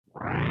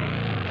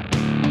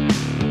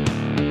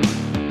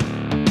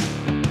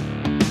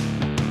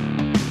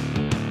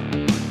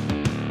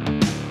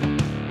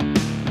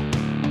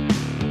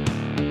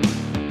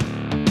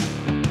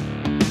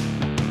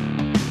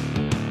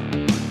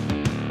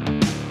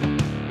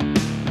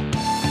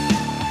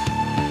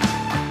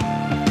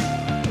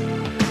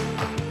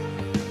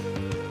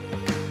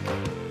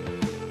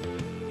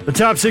The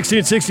Top 60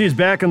 and 60 is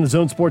back on the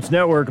Zone Sports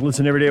Network.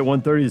 Listen every day at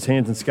 1:30 as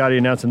Hans and Scotty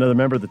announce another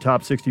member of the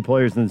top 60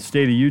 players in the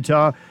state of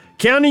Utah,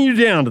 counting you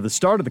down to the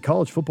start of the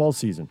college football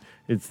season.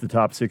 It's the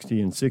Top 60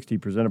 and 60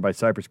 presented by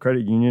Cypress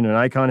Credit Union and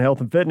Icon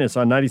Health and Fitness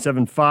on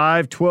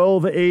 97.5,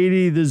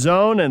 1280 The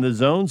Zone and the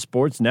Zone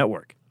Sports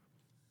Network.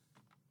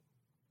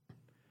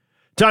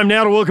 Time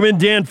now to welcome in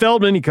Dan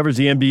Feldman. He covers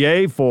the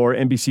NBA for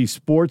NBC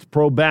Sports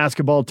Pro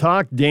Basketball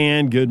Talk.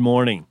 Dan, good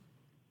morning.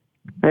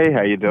 Hey,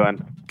 how you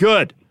doing?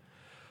 Good.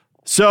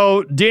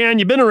 So, Dan,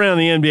 you've been around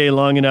the NBA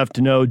long enough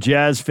to know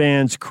Jazz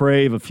fans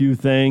crave a few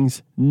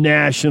things: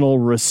 national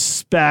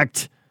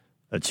respect,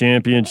 a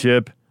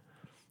championship.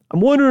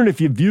 I'm wondering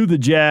if you view the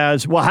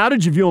Jazz, well, how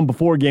did you view them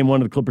before Game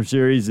 1 of the Clipper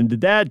series, and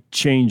did that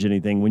change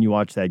anything when you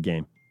watched that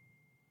game?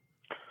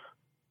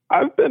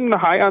 I've been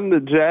high on the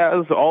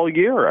Jazz all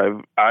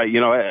year.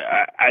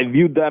 I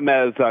viewed them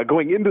as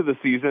going into the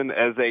season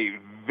as a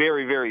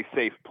very, very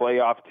safe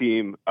playoff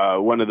team,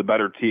 one of the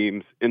better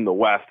teams in the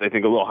West. I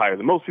think a little higher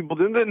than most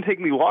people. It didn't take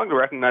me long to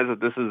recognize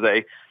that this is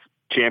a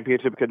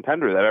championship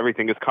contender, that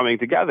everything is coming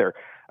together.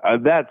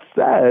 That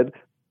said,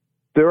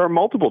 there are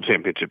multiple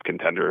championship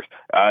contenders.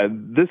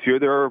 This year,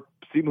 there are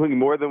seemingly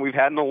more than we've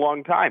had in a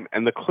long time,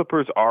 and the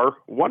Clippers are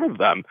one of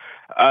them.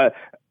 A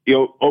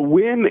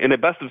win in a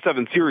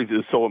best-of-7 series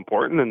is so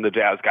important, and the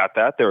Jazz got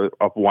that. They're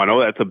up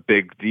 1-0. That's a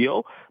big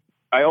deal.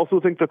 I also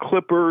think the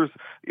Clippers,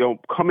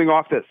 coming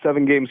off that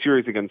 7-game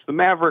series against the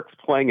Mavericks,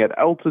 playing at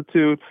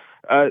altitude,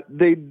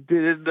 they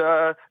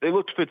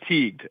looked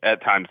fatigued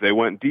at times. They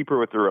went deeper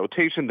with the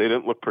rotation. They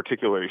didn't look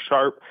particularly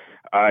sharp.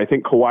 I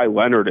think Kawhi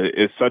Leonard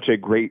is such a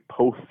great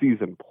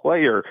postseason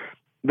player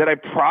that I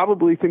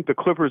probably think the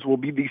Clippers will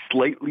be the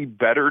slightly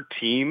better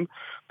team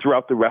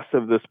throughout the rest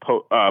of this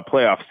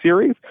playoff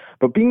series.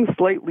 But being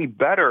slightly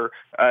better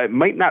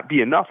might not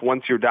be enough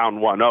once you're down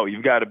 1-0.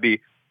 You've got to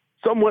be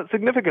somewhat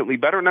significantly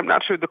better, and I'm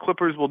not sure the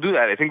Clippers will do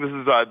that. I think this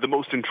is the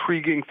most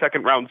intriguing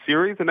second-round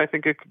series, and I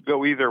think it could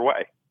go either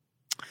way.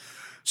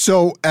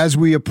 So as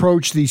we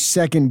approach the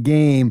second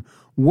game,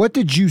 what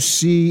did you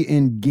see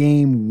in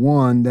Game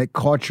 1 that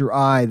caught your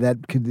eye that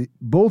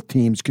both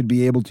teams could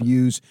be able to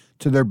use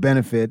to their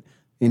benefit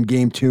in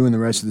Game 2 and the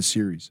rest of the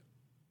series?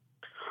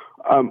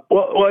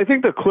 Well, I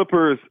think the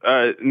Clippers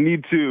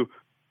need to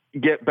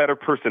get better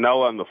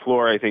personnel on the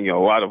floor. I think a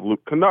lot of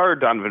Luke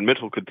Kennard, Donovan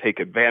Mitchell could take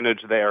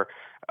advantage there.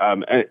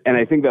 And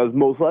I think that was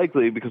most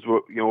likely because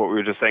what we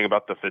were just saying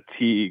about the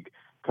fatigue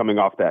coming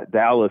off that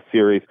Dallas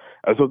series.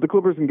 So if the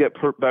Clippers can get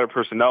better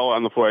personnel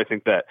on the floor, I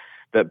think that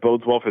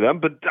bodes well for them.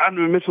 But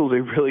Donovan Mitchell is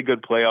a really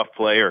good playoff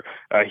player.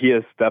 He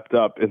has stepped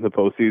up in the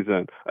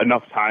postseason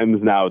enough times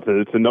now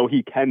to know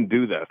he can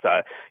do this.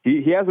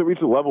 He hasn't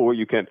reached a level where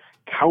you can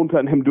count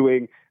on him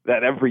doing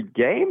that every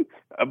game,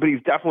 but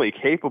he's definitely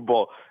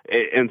capable.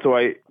 And so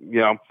I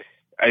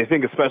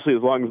think especially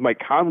as long as Mike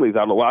Conley's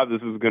out, a lot of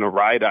this is going to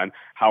ride on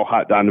how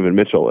hot Donovan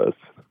Mitchell is.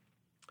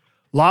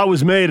 A lot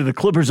was made of the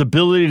Clippers'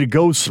 ability to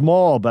go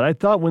small, but I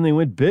thought when they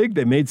went big,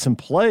 they made some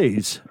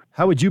plays.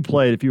 How would you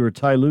play it if you were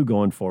Ty Lue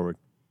going forward?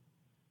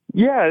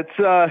 Yeah,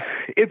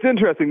 it's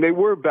interesting. They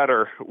were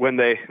better when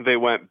they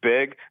went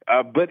big,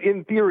 but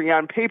in theory,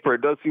 on paper,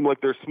 it does seem like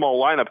their small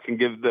lineup can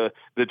give the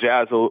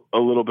Jazz a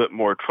little bit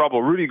more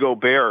trouble. Rudy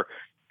Gobert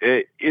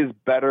is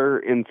better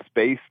in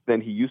space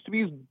than he used to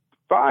be. He's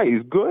fine,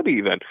 he's good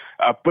even,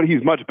 but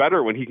he's much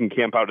better when he can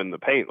camp out in the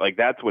paint. Like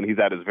that's when he's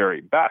at his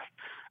very best.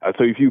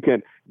 So if you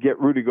can get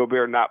Rudy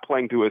Gobert not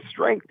playing to his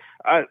strength,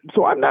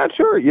 so I'm not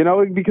sure,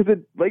 because it,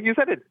 like you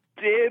said, it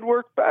did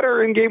work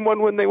better in Game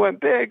 1 when they went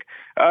big.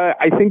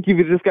 I think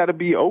you've just got to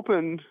be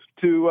open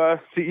to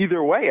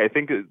either way. I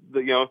think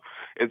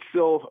it's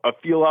still a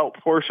feel out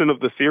portion of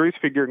the series,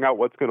 figuring out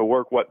what's going to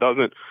work, what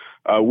doesn't,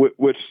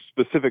 which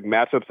specific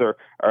matchups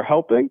are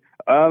helping.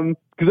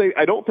 Because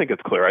I don't think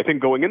it's clear. I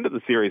think going into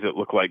the series, it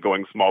looked like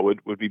going small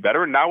would be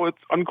better, and now it's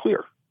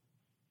unclear.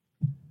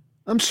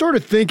 I'm sort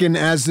of thinking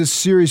as this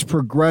series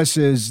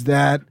progresses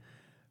that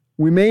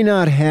we may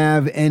not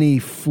have any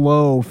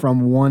flow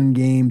from one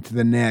game to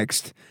the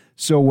next.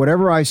 So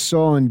whatever I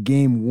saw in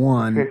Game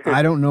 1,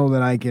 I don't know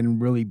that I can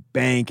really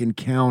bank and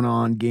count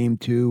on Game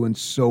 2 and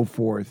so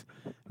forth.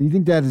 Do you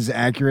think that is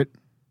accurate?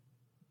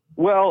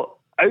 Well,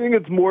 I think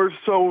it's more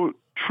so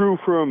true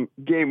from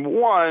Game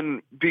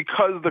 1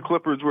 because the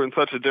Clippers were in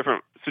such a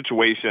different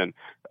situation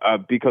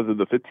because of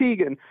the fatigue.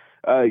 And,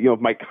 if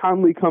Mike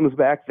Conley comes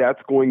back,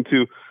 that's going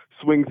to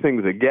swing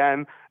things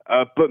again.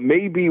 But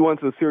maybe once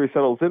the series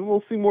settles in,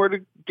 we'll see more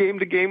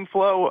game-to-game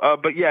flow.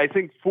 But, yeah, I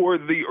think for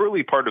the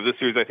early part of the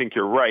series, I think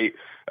you're right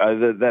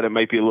that it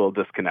might be a little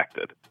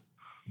disconnected.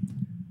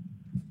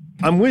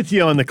 I'm with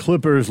you on the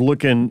Clippers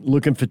looking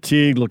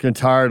fatigued, looking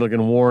tired,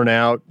 looking worn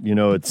out.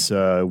 It's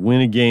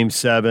win a Game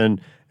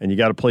 7, and you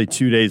got to play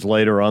 2 days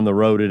later on the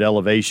road at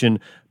Elevation.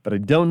 But I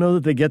don't know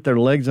that they get their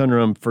legs under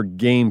them for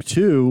Game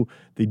 2.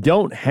 They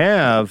don't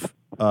have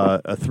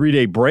a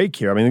 3-day break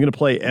here. I mean, they're going to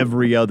play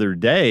every other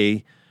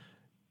day.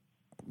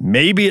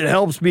 Maybe it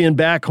helps being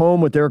back home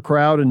with their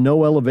crowd and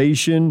no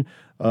Elevation.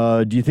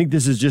 Do you think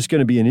this is just going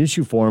to be an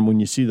issue for them when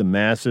you see the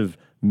massive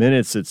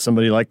minutes that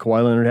somebody like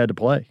Kawhi Leonard had to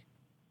play?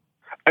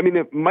 I mean,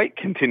 it might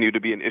continue to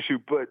be an issue,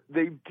 but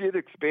they did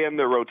expand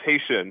their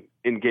rotation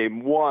in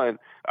game one,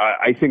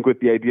 I think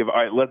with the idea of, all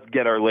right, let's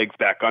get our legs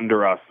back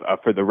under us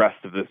for the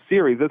rest of the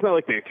series. It's not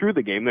like they threw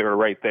the game. They were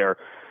right there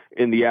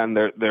in the end.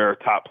 Their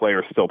top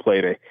players still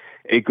played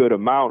a good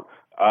amount.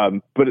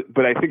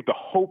 But I think the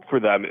hope for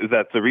them is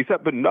that the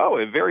reset, but no,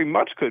 it very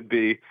much could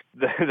be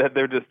that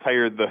they're just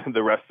tired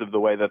the rest of the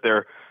way, that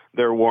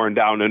they're worn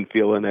down and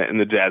feeling it, and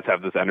the Jazz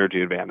have this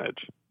energy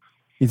advantage.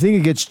 You think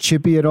it gets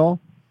chippy at all?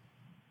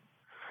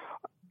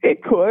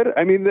 It could.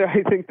 I mean,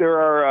 I think there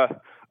are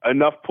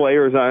enough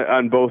players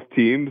on both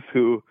teams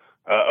who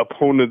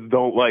opponents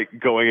don't like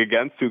going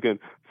against, who can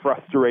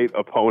frustrate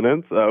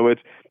opponents, which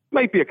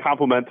might be a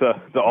compliment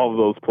to all of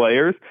those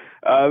players.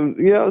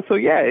 So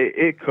yeah,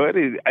 it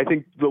could. I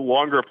think the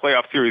longer a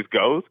playoff series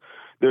goes,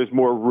 there's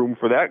more room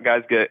for that.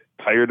 Guys get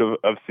tired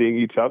of seeing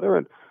each other,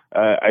 and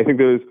I think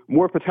there's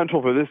more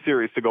potential for this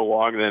series to go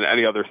long than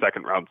any other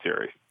second round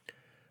series.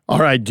 All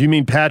right. Do you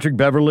mean Patrick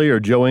Beverley or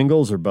Joe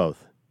Ingles or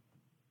both?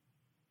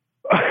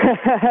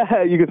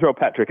 You can throw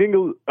Patrick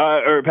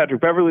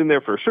Beverley in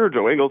there for sure.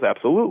 Joe Ingles,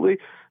 absolutely.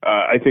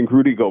 I think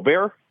Rudy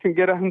Gobert can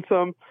get on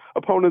some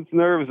opponents'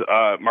 nerves.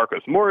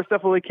 Marcus Morris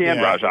definitely can.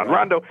 Yeah, Rajon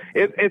Rondo.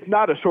 It's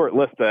not a short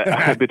list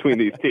between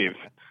these teams.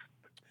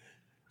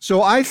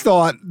 So I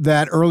thought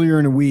that earlier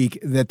in the week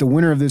that the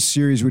winner of this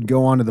series would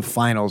go on to the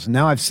finals.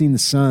 Now I've seen the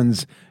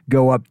Suns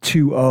go up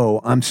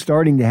 2-0. I'm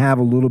starting to have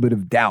a little bit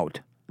of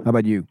doubt. How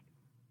about you?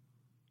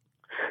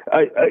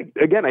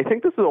 Again, I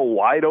think this is a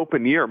wide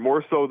open year,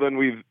 more so than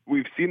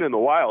we've seen in a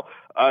while.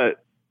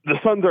 The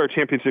Suns are a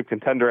championship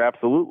contender,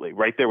 absolutely,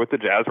 right there with the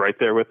Jazz, right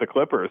there with the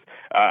Clippers.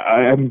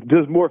 I'm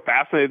just more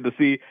fascinated to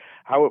see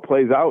how it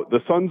plays out.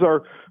 The Suns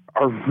are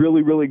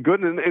really, really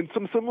good in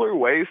some similar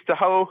ways to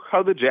how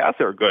the Jazz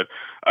are good.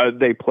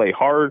 They play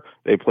hard,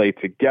 they play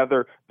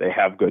together, they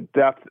have good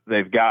depth,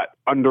 they've got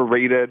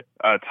underrated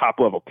top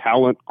level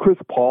talent. Chris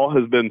Paul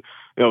has been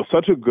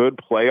such a good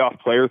playoff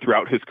player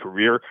throughout his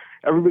career.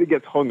 Everybody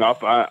gets hung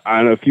up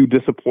on a few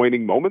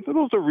disappointing moments, and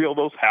those are real.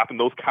 Those happen.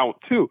 Those count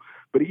too.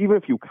 But even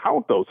if you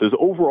count those, his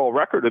overall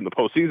record in the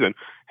postseason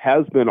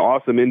has been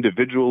awesome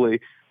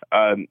individually.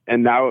 And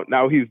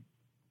now he's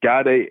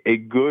got a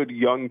good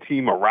young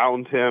team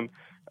around him.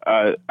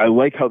 I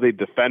like how they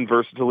defend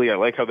versatilely. I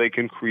like how they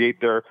can create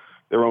their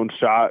own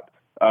shot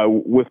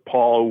with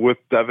Paul, with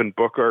Devin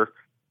Booker.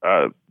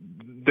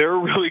 They're a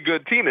really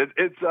good team.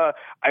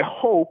 I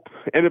hope,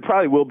 and it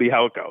probably will be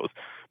how it goes,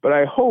 but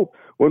I hope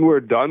when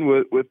we're done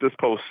with this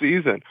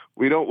postseason,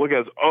 we don't look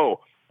as,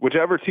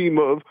 whichever team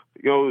of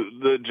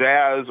the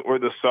Jazz or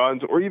the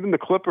Suns or even the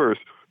Clippers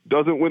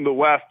doesn't win the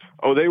West,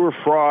 they were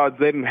frauds,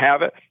 they didn't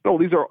have it. No,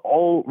 these are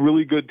all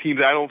really good teams.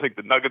 I don't think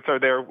the Nuggets are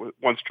there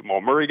once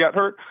Jamal Murray got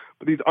hurt,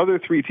 but these other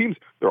three teams,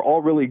 they're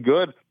all really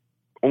good.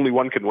 Only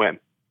one can win.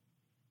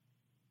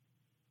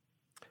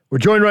 We're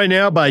joined right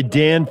now by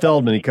Dan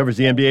Feldman. He covers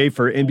the NBA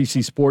for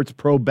NBC Sports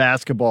Pro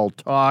Basketball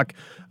Talk.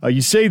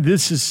 You say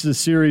this is the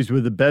series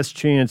with the best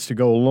chance to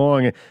go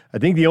along. I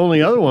think the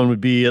only other one would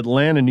be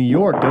Atlanta, New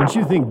York. Don't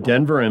you think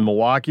Denver and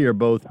Milwaukee are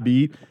both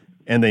beat,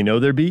 and they know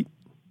they're beat?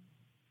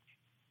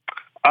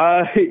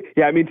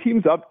 Yeah, I mean,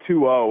 teams up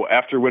 2-0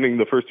 after winning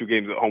the first two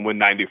games at home win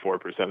 94%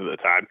 of the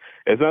time.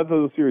 It's not that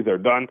those series are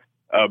done,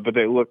 but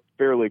they look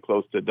fairly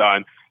close to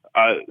done.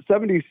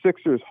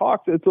 76ers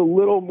Hawks, it's a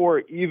little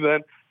more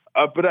even.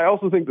 But I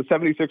also think the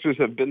 76ers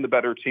have been the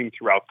better team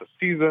throughout the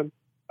season.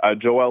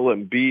 Joel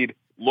Embiid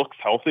looks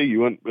healthy. You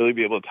wouldn't really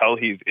be able to tell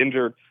he's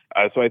injured.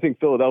 So I think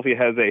Philadelphia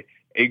has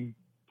a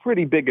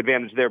pretty big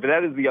advantage there. But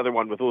that is the other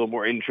one with a little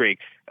more intrigue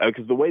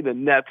because the way the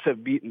Nets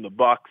have beaten the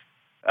Bucks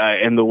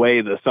and the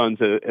way the Suns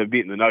have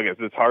beaten the Nuggets,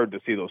 it's hard to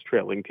see those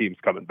trailing teams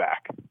coming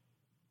back.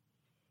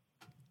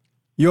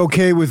 You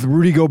okay with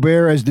Rudy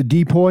Gobert as the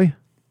depoy?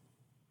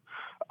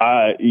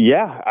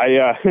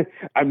 Yeah,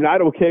 I'm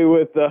not okay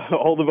with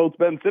all the votes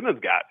Ben Simmons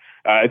got.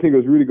 I think it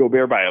was Rudy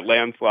Gobert by a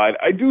landslide.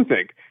 I do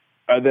think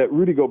that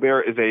Rudy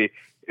Gobert is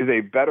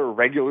a better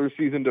regular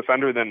season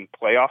defender than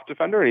playoff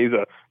defender, and he's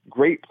a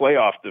great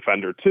playoff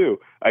defender too.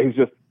 He's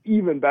just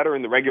even better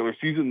in the regular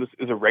season. This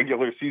is a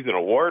regular season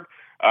award.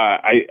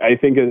 I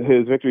think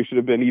his victory should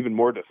have been even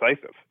more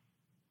decisive.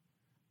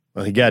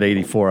 Well, he got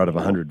 84 out of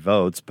 100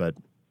 votes, but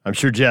I'm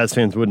sure Jazz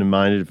fans wouldn't have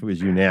minded if it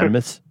was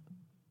unanimous.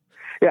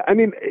 Yeah, I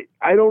mean,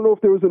 I don't know if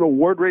there was an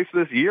award race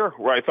this year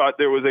where I thought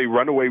there was a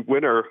runaway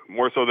winner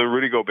more so than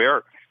Rudy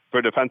Gobert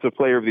for Defensive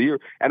Player of the Year.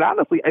 And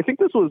honestly, I think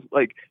this was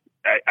like,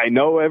 I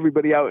know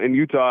everybody out in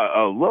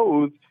Utah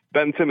loathes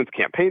Ben Simmons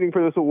campaigning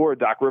for this award,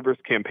 Doc Rivers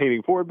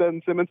campaigning for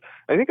Ben Simmons.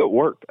 I think it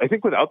worked. I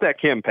think without that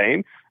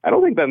campaign, I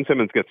don't think Ben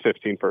Simmons gets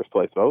 15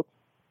 first-place votes.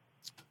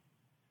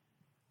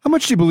 How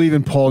much do you believe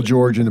in Paul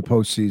George in the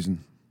postseason?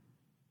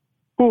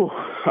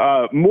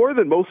 More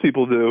than most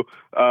people do,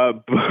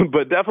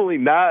 but definitely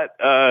not.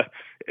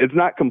 It's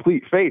not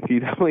complete faith. He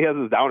definitely has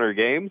his downer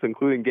games,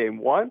 including Game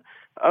 1.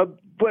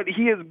 but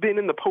he has been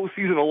in the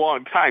postseason a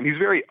long time. He's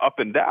very up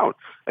and down.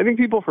 I think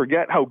people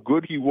forget how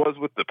good he was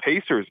with the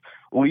Pacers,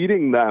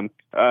 leading them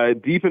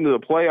deep into the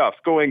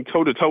playoffs, going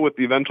toe-to-toe with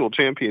the eventual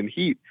champion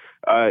Heat.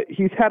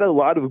 He's had a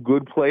lot of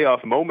good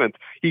playoff moments.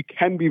 He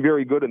can be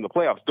very good in the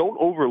playoffs. Don't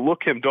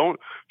overlook him. Don't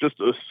just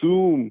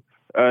assume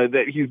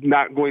that he's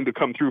not going to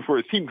come through for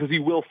his team, because he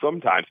will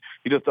sometimes.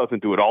 He just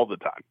doesn't do it all the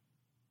time.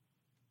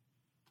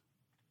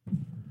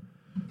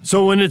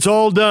 So when it's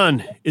all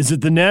done, is it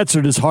the Nets,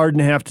 or does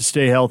Harden have to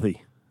stay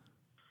healthy?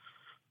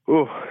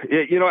 Oh,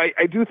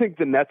 I do think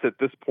the Nets at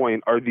this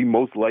point are the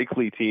most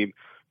likely team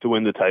to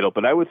win the title,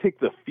 but I would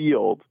take the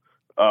field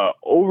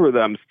over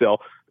them still.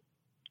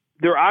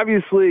 They're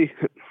obviously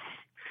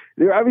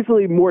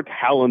more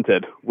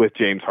talented with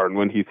James Harden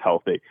when he's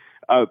healthy.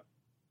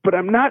 But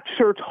I'm not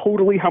sure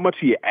totally how much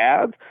he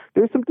adds.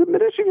 There's some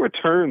diminishing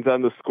returns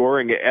on the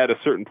scoring at a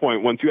certain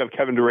point once you have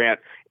Kevin Durant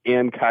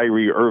and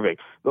Kyrie Irving.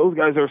 Those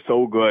guys are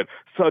so good.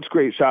 Such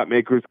great shot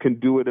makers, can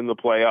do it in the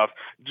playoffs.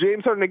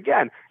 James Harden,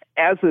 again,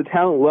 as the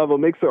talent level,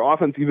 makes their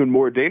offense even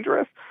more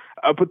dangerous.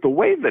 But the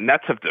way the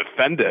Nets have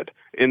defended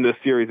in this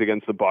series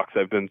against the Bucks,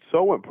 I've been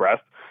so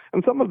impressed.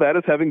 And some of that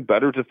is having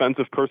better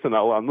defensive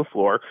personnel on the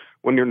floor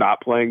when you're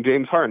not playing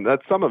James Harden.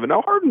 That's some of it.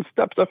 Now, Harden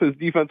steps up his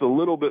defense a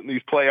little bit in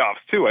these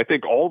playoffs, too. I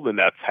think all the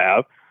Nets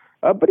have.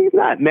 But he's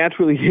not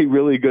naturally a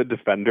really good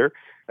defender.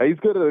 He's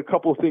good at a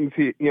couple of things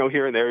here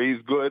and there.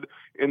 He's good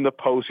in the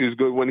post. He's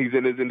good when he's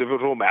in his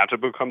individual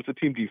matchup. When it comes to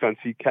team defense,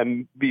 he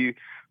can be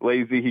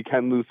lazy. He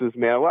can lose his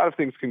man. A lot of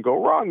things can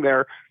go wrong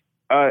there.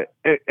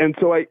 And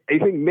so I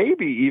think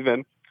maybe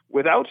even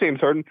without James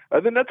Harden,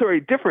 the Nets are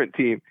a different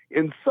team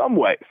in some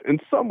ways. In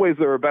some ways,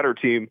 they're a better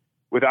team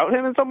without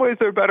him. In some ways,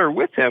 they're better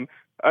with him.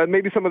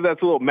 Maybe some of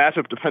that's a little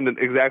matchup dependent,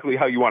 exactly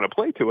how you want to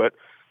play to it.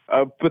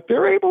 But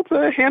they're able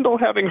to handle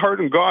having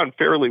Harden gone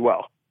fairly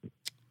well.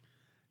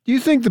 Do you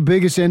think the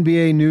biggest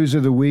NBA news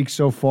of the week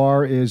so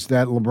far is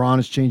that LeBron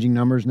is changing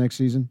numbers next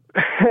season?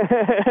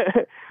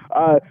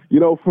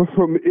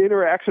 From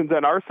interactions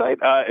on our site,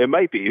 it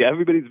might be.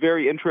 Everybody's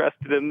very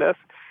interested in this.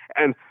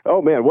 And,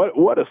 oh, man,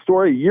 what a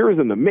story. Years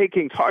in the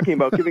making, talking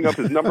about giving up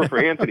his number for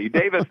Anthony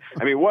Davis.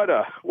 I mean, what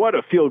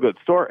a feel-good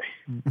story.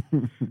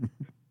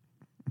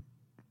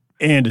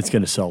 And it's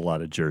going to sell a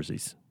lot of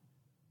jerseys.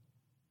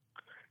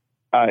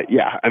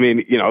 Yeah, I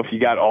mean, if you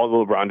got all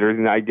the LeBron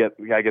jerseys, I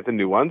get the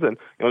new ones, and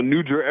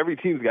every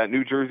team's got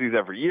new jerseys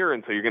every year,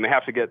 and so you're going to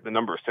have to get the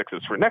number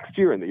 6s for next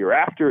year and the year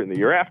after and the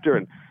year after,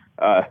 and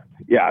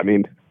yeah, I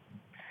mean,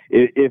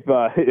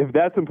 if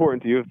that's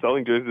important to you, if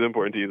selling jerseys is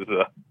important to you, this is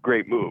a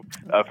great move.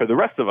 For the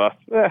rest of us,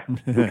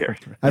 who cares?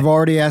 I've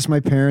already asked my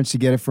parents to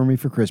get it for me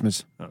for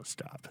Christmas. Oh,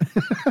 stop.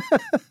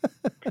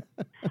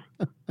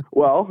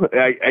 Well,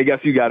 I guess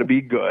you got to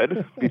be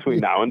good between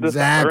now and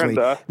December.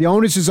 Exactly. And, the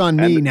onus is on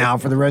me now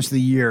for the rest of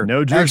the year.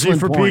 No jersey Excellent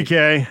for point.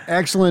 PK.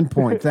 Excellent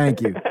point.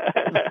 Thank you.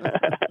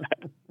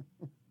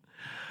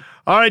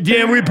 All right,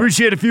 Dan, we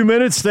appreciate a few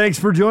minutes. Thanks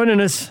for joining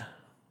us.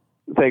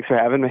 Thanks for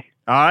having me.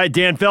 All right,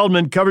 Dan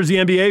Feldman covers the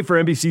NBA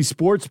for NBC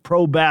Sports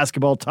Pro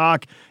Basketball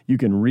Talk. You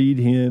can read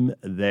him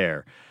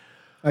there.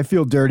 I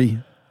feel dirty.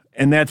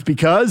 And that's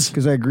because?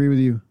 Because I agree with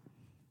you.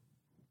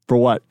 For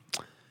what?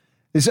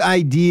 This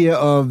idea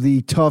of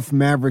the tough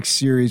Mavericks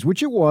series,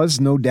 which it was,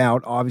 no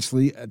doubt,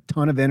 obviously, a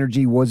ton of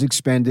energy was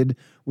expended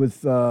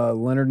with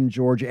Leonard and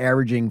George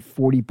averaging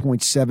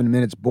 40.7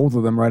 minutes, both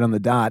of them right on the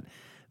dot.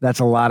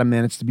 That's a lot of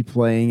minutes to be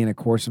playing in a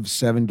course of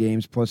 7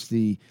 games, plus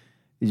the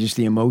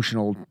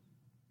emotional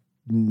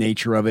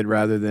nature of it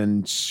rather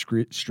than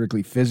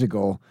strictly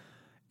physical.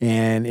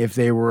 And if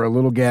they were a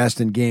little gassed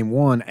in game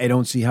 1, I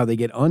don't see how they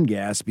get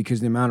ungassed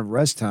because the amount of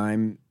rest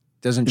time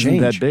doesn't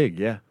change. Isn't that big,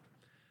 yeah.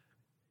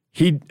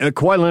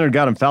 Kawhi Leonard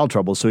got in foul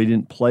trouble, so he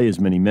didn't play as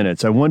many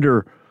minutes. I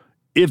wonder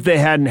if they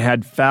hadn't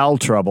had foul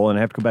trouble, and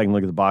I have to go back and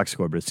look at the box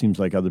score, but it seems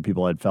like other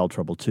people had foul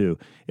trouble too.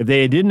 If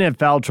they didn't have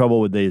foul trouble,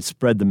 would they have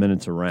spread the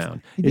minutes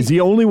around? Is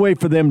the only way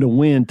for them to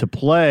win to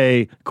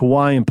play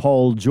Kawhi and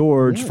Paul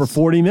George for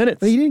 40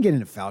 minutes? But he didn't get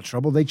into foul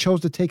trouble. They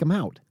chose to take him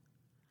out.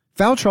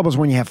 Foul trouble is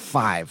when you have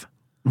 5.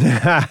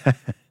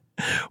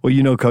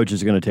 Well,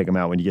 coaches are going to take him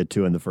out when you get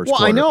 2 in the first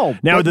quarter. I know.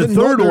 Now, the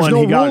third one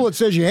he got. Rule that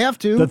says you have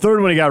to. The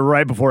third one he got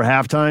right before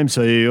halftime,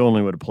 so he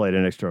only would have played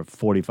an extra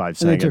 45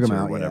 seconds took him or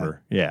out,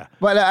 whatever. Yeah.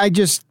 But I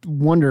just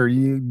wonder,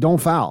 you don't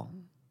foul.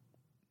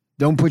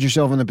 Don't put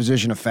yourself in the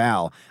position of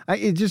foul.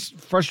 It just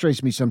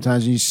frustrates me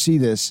sometimes when you see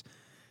this.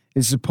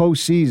 It's the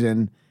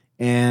postseason,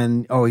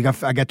 and I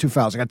got 2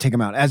 fouls. I got to take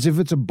him out, as if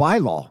it's a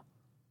bylaw.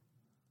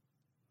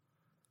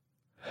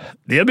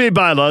 The NBA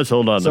bylaws,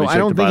 hold on. So I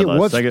don't think it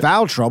was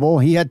foul trouble.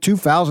 He had 2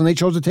 fouls, and they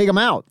chose to take him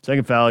out.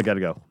 Second foul, I got to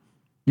go.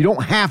 You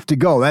don't have to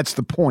go. That's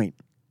the point.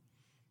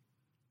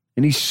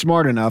 And he's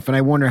smart enough, and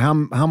I wonder how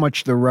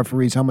much the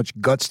referees, how much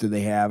guts do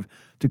they have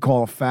to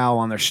call a foul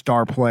on their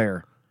star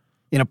player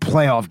in a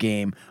playoff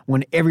game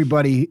when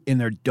everybody in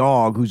their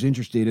dog who's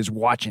interested is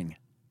watching.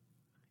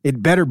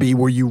 It better be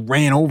where you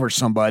ran over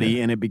somebody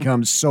and it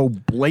becomes so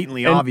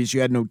blatantly obvious you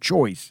had no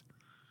choice.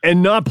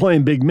 And not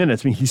playing big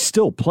minutes. I mean, he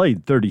still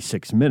played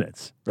 36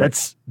 minutes.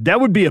 Right. That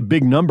would be a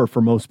big number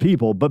for most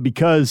people, but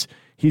because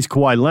he's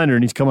Kawhi Leonard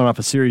and he's coming off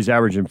a series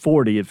averaging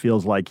 40, it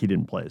feels like he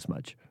didn't play as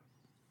much.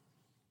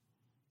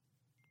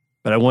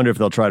 But I wonder if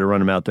they'll try to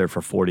run him out there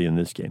for 40 in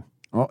this game.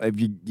 Well, if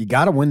you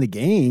got to win the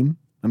game.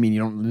 I mean,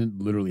 you don't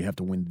literally have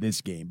to win this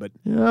game, but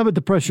yeah, but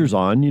the pressure's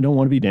on. You don't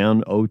want to be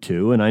down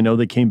 0-2, and I know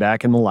they came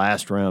back in the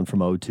last round from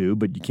 0-2,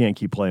 but you can't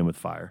keep playing with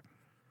fire.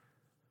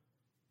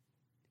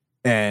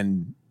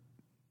 And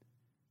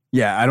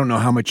yeah, I don't know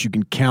how much you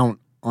can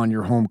count on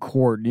your home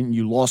court.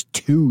 You lost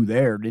 2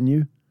 there, didn't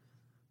you?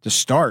 To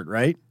start,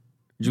 right?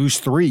 You lose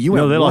 3.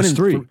 No, they lost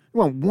 3. You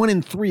went 1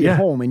 and 3 at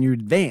home, and you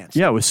advanced.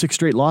 Yeah, with 6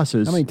 straight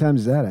losses. How many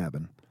times does that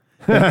happen?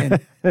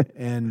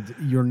 and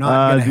you're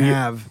not going to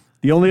have.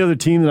 The only other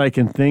team that I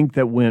can think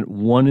that went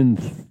 1 and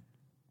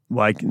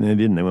they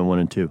didn't. They went 1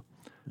 and 2.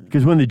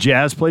 Because when the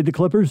Jazz played the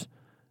Clippers,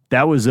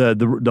 that was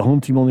the home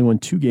team only won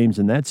 2 games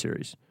in that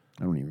series.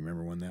 I don't even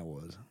remember when that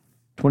was.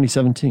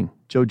 2017.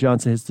 Joe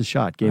Johnson hits the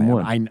shot, game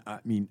 1. I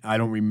mean, I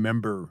don't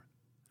remember.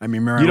 You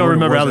don't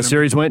remember how the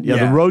series went?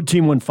 Yeah, the road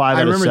team won 5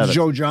 out of 7. I remember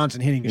Joe Johnson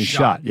hitting a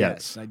shot.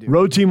 Yes, I do.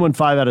 Road team won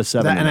 5 out of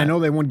 7. And I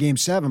know they won Game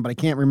 7, but I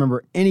can't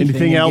remember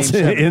anything else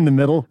in the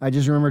middle. I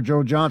just remember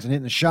Joe Johnson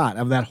hitting the shot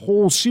of that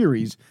whole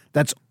series.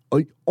 That's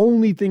the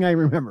only thing I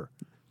remember.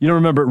 You don't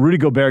remember Rudy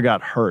Gobert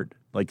got hurt.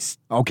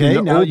 Okay,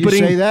 now you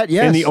say that,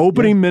 yes. In the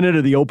opening minute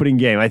of the opening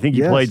game, I think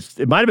he played.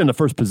 It might have been the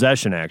first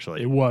possession,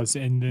 actually. It was,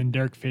 and then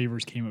Derek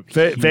Favors came up.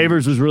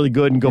 Favors was really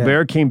good, and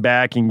Gobert came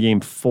back in Game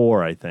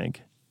 4, I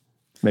think.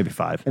 Maybe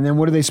 5. And then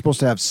what are they supposed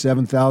to have,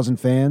 7,000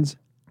 fans?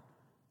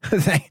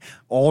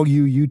 All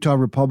you Utah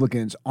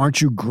Republicans,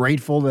 aren't you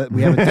grateful that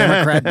we have a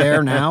Democrat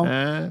there now?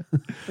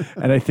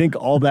 And I think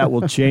all that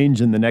will change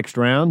in the next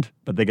round,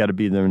 but they got to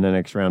be there in the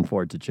next round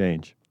for it to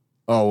change.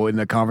 Oh, in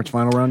the conference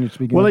final round you're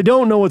speaking Well, of? I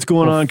don't know what's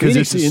going on because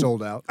it's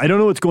sold out. I don't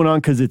know what's going on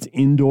because it's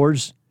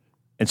indoors,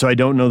 and so I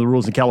don't know the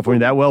rules in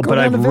California that well. But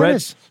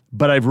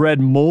I've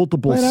read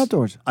multiple. Play it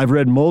outdoors. I've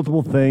read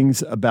multiple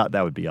things about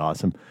that. Would be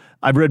awesome.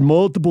 I've read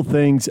multiple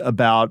things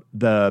about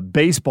the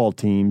baseball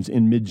teams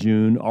in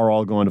mid-June are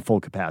all going to full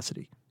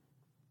capacity.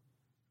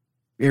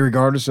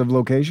 Irregardless of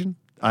location?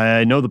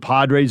 I know the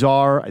Padres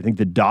are. I think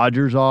the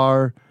Dodgers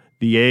are.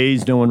 The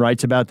A's, no one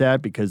writes about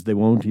that because they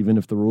won't even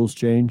if the rules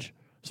change.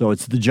 So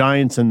it's the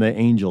Giants and the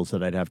Angels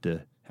that I'd have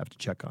to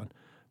check on.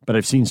 But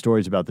I've seen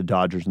stories about the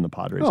Dodgers and the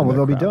Padres. Oh, well,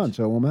 they'll be done,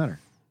 so it won't matter.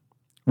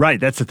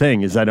 Right, that's the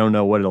thing, is I don't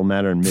know what it'll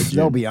matter in mid-June.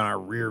 They'll be on our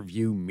rear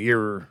view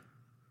mirror.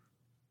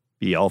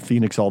 Be all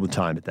Phoenix all the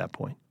time at that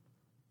point.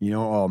 You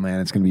know, oh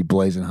man, it's going to be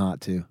blazing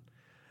hot too.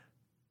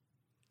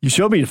 You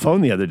showed me the phone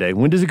the other day.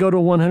 When does it go to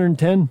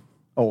 110?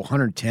 Oh,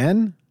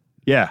 110?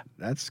 Yeah.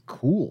 That's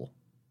cool.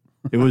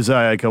 It was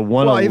like a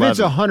 111. Well, if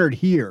it's 100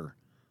 here,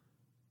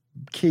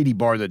 Katie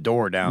barred the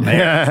door down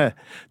there.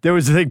 There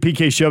was a thing,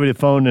 PK showed me the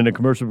phone in a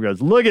commercial. He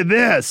goes, look at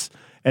this.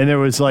 And there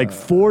was like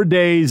 4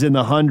 days in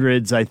the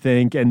hundreds, I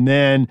think, and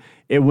then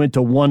it went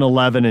to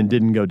 111 and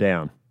didn't go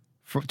down.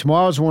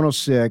 Tomorrow's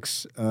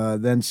 106,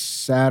 then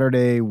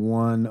Saturday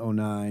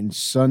 109,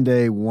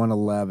 Sunday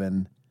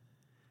 111,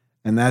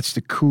 and that's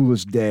the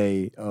coolest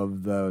day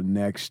of the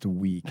next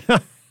week.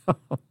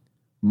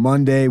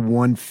 Monday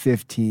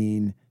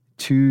 115,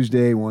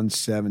 Tuesday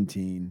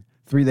 117.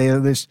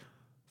 There's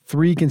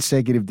 3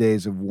 consecutive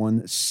days of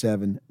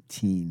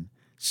 117,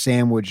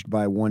 sandwiched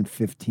by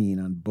 115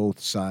 on both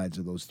sides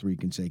of those 3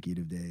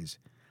 consecutive days.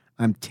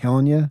 I'm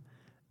telling you,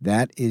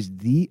 that is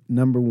the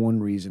number one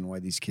reason why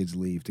these kids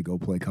leave to go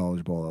play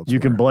college ball elsewhere. You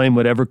can blame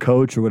whatever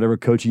coach or whatever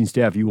coaching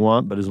staff you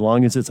want, but as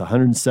long as it's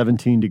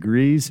 117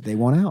 degrees, they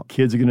want out.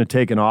 Kids are going to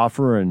take an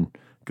offer and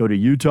go to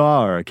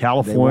Utah or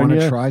California. They want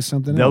to try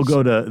something else.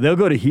 They'll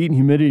go to heat and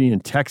humidity in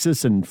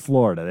Texas and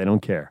Florida. They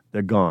don't care.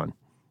 They're gone.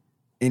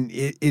 And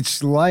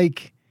it's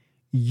like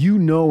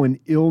an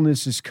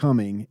illness is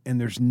coming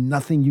and there's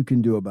nothing you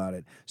can do about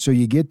it. So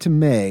you get to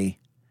May.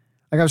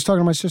 Like I was talking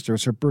to my sister.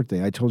 It's her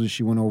birthday. I told her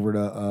she went over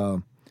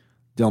to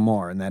Del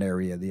Mar in that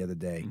area the other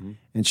day. Mm-hmm.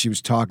 And she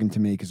was talking to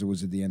me because it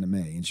was at the end of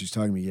May. And she was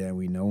talking to me, yeah,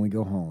 we know when we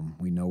go home.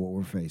 We know what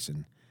we're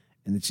facing.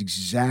 And it's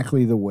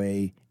exactly the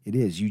way it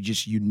is.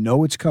 You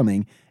know it's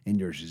coming, and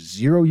there's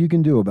zero you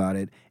can do about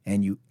it,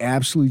 and you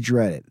absolutely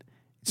dread it.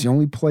 It's the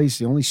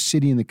only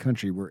city in the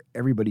country where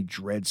everybody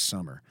dreads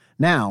summer.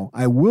 Now,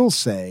 I will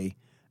say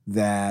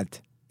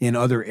that in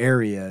other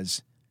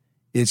areas,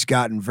 it's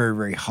gotten very,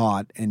 very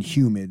hot and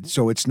humid.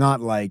 So it's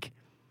not like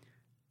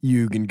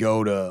you can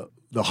go to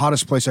the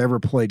hottest place I ever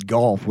played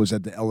golf was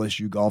at the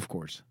LSU golf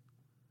course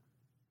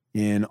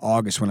in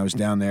August when I was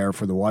down there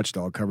for the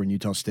Watchdog covering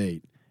Utah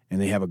State. And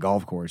they have a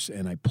golf course,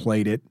 and I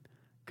played it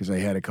because I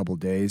had a couple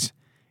of days,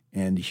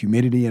 and the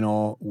humidity and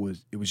all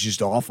was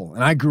just awful.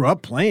 And I grew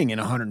up playing in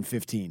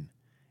 115,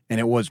 and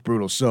it was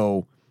brutal.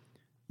 So,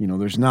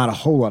 there's not a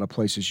whole lot of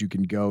places you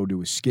can go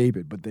to escape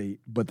it. But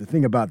the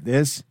thing about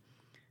this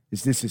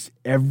is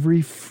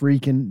every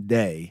freaking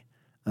day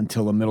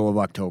until the middle of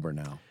October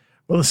now.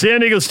 Well, the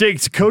San Diego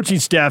State's coaching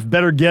staff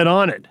better get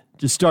on it.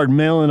 Just start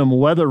mailing them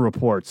weather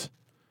reports,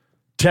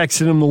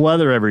 texting them the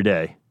weather every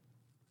day.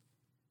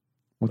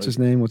 What's his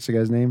name? What's the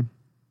guy's name?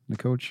 The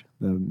coach?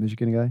 The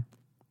Michigan guy?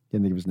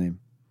 Can't think of his name.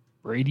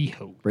 Brady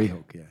Hoke. Brady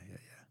Hoke, yeah.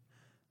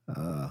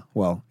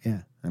 Well,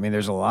 yeah. I mean,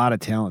 there's a lot of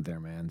talent there,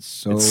 man.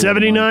 So It's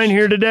 79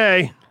 here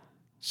today.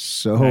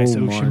 So Nice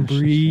ocean much.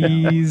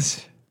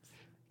 breeze.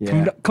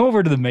 Yeah. Come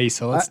over to the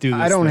Mesa. Let's do this.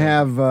 I don't thing.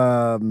 have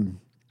on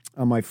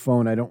my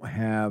phone. I don't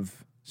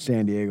have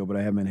San Diego, but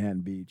I have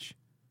Manhattan Beach.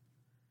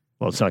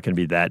 Well, it's not going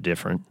to be that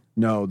different.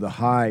 No, the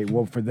high.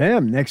 Well, for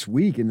them next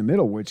week in the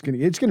middle, it's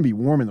gonna be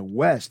warm in the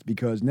west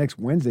because next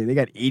Wednesday they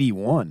got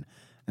 81,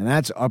 and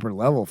that's upper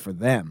level for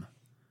them.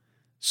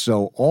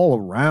 So all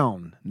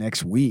around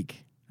next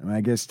week. I mean,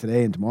 I guess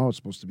today and tomorrow it's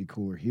supposed to be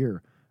cooler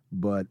here,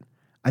 but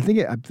I think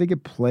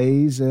it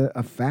plays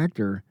a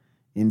factor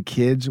in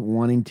kids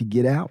wanting to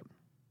get out.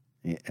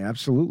 Yeah,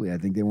 absolutely, I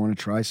think they want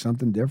to try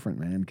something different,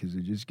 man, because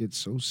they just get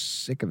so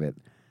sick of it.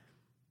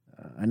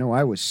 I know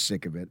I was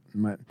sick of it,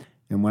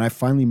 and when I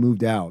finally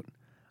moved out,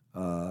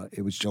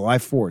 it was July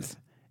 4th,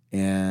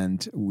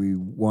 and we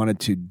wanted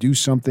to do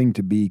something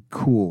to be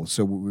cool.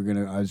 So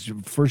I was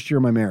first year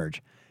of my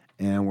marriage,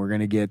 and we're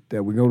gonna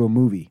we go to a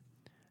movie.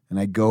 And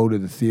I go to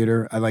the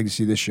theater. I'd like to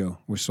see this show.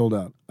 We're sold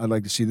out. I'd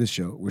like to see this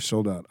show. We're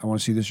sold out. I want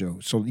to see this show.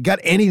 So you got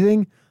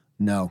anything?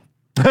 No.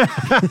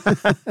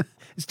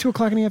 It's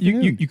 2:00 in the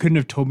afternoon. You couldn't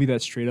have told me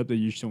that straight up that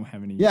you just don't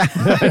have any. Yeah.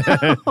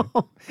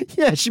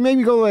 Yeah, she made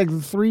me go like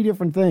 3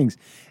 different things.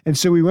 And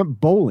so we went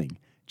bowling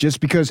just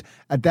because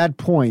at that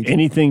point.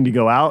 Anything to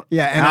go out,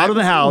 out of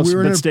the house,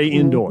 but stay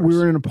indoors. We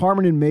were in an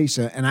apartment in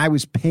Mesa, and I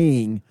was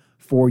paying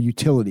for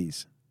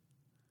utilities.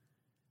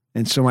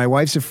 And so my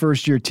wife's a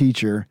first-year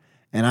teacher,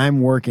 and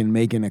I'm working,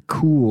 making a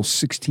cool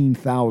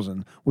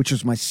 $16,000, which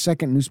was my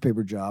second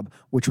newspaper job,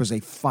 which was a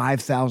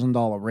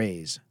 $5,000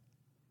 raise.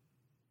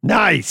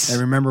 Nice. I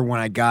remember when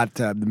I got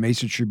the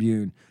Mesa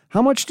Tribune.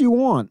 How much do you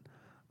want?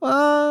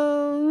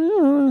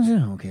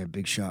 Okay, a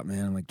big shot,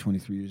 man. I'm like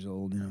 23 years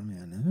old,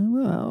 man.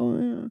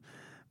 Well,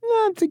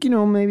 I think,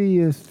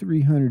 maybe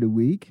 300 a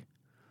week.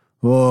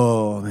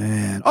 Oh,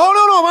 man. Oh,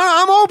 no,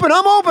 I'm open.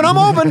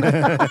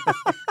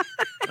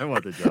 I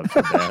want the job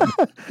so bad.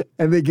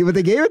 And they gave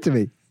it to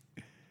me.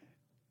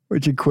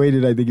 Which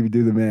equated, I think, if you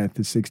do the math,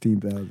 to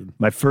 $16,000.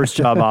 My first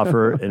job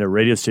offer in a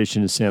radio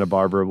station in Santa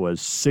Barbara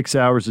was 6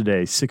 hours a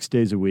day, 6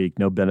 days a week,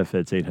 no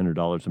benefits,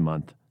 $800 a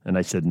month. And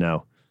I said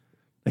no.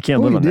 I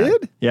can't live on that. You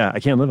did? Yeah, I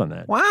can't live on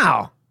that.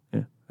 Wow.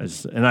 Yeah.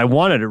 And I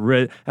wanted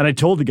it. And I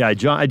told the guy,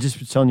 John, I just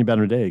was telling you about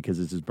him today because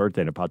it's his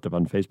birthday and it popped up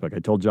on Facebook. I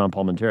told John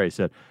Palmentary, I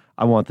said,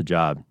 I want the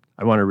job.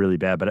 I want it really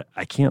bad, but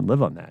I can't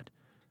live on that.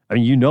 I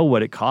mean, you know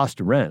what it costs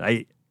to rent.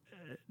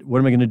 What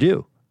am I going to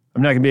do?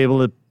 I'm not going to be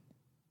able to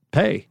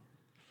pay.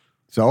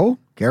 So,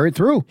 carry it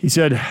through. He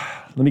said,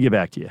 let me get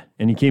back to you.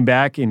 And he came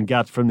back and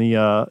got from the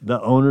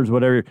owners,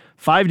 whatever,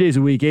 5 days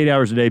a week, 8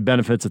 hours a day,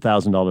 benefits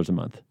 $1,000 a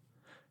month.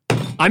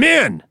 I'm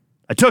in.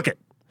 I took it.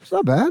 It's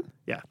not bad.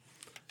 Yeah.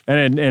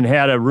 And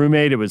had a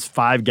roommate. It was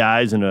 5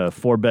 guys in a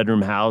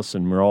 4-bedroom house,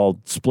 and we're all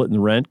splitting the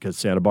rent because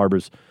Santa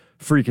Barbara's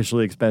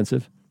freakishly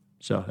expensive.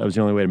 So that was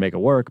the only way to make it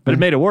work. But it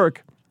made it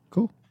work.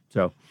 Cool.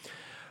 So,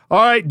 all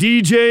right,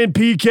 DJ and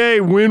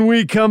PK, when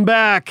we come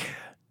back,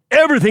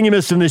 everything you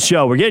missed in this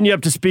show. We're getting you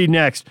up to speed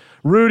next.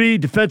 Rudy,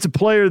 Defensive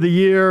Player of the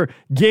Year,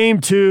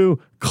 Game 2,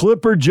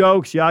 Clipper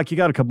jokes. Yak, you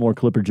got a couple more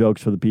Clipper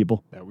jokes for the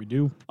people? That we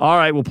do. All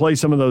right, we'll play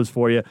some of those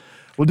for you.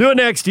 We'll do it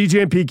next.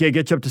 DJ and PK,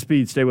 get you up to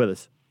speed. Stay with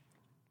us.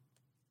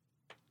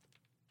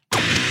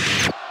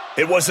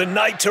 It was a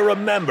night to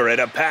remember at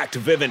a packed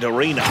Vivint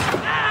Arena.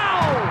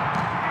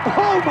 Ow!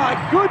 Oh,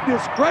 my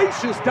goodness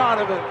gracious,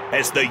 Donovan.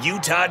 As the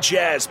Utah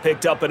Jazz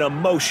picked up an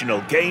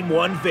emotional Game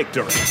 1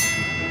 victory.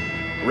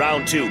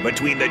 Round 2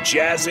 between the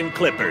Jazz and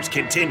Clippers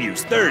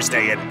continues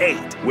Thursday at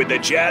 8 with the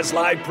Jazz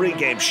Live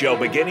pregame show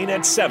beginning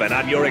at 7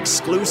 on your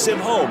exclusive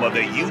home of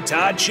the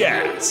Utah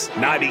Jazz.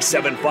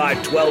 97.5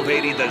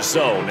 1280 The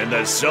Zone and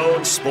the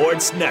Zone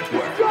Sports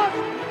Network.